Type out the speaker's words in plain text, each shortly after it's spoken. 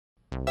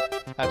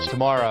That's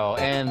tomorrow.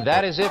 And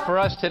that is it for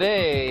us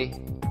today.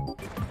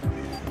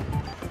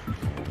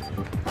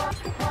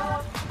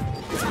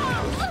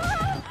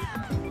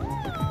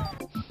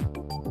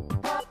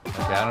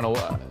 Okay, I don't know.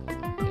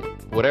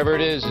 Whatever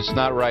it is, it's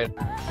not right.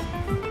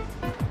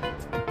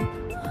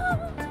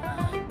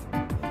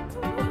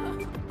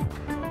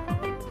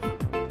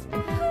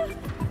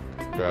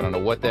 I don't know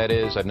what that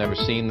is. I've never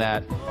seen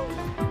that.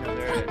 No,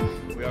 there it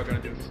is. We are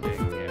going to do the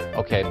sting, yeah.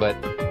 Okay, but...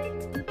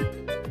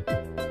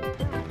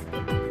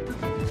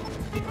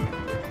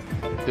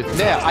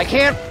 Yeah, I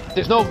can't...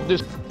 There's... What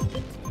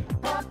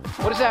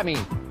does that mean?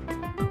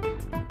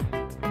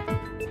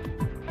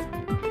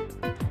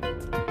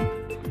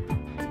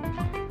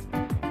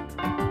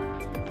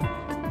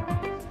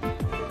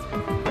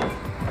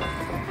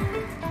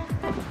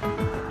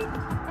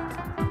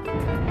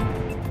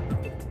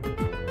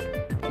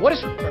 What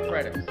is... For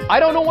credits. I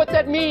don't know what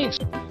that means.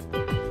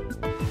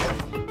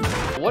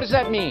 What does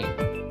that mean?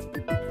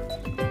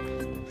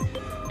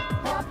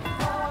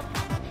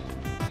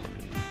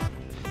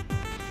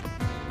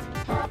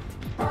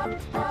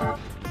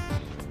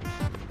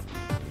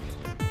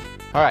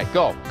 All right,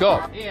 go.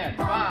 In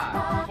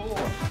 5, 4,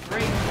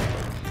 3.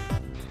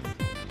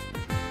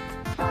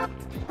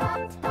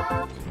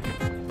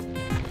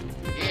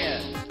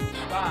 In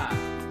 5,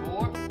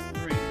 4,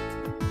 3.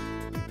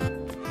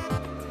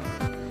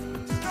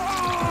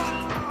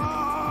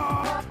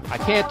 I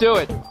can't do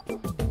it.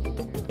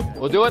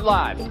 We'll do it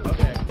live.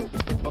 Okay.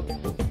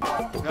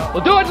 No.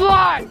 We'll do it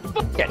live.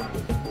 Fuck it.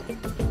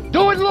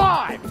 Do it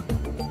live.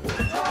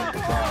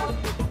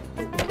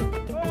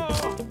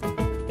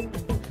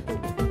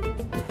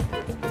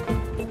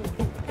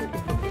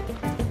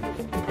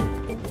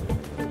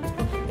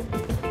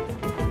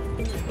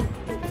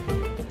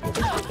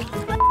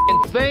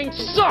 Thing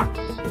sucks.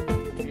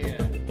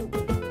 In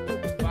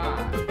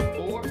 5,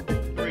 4,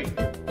 3.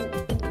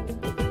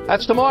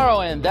 That's tomorrow,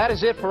 and that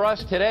is it for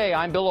us today.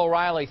 I'm Bill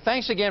O'Reilly.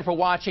 Thanks again for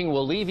watching.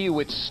 We'll leave you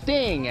with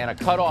Sting and a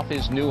cut off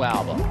his new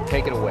album.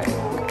 Take it away.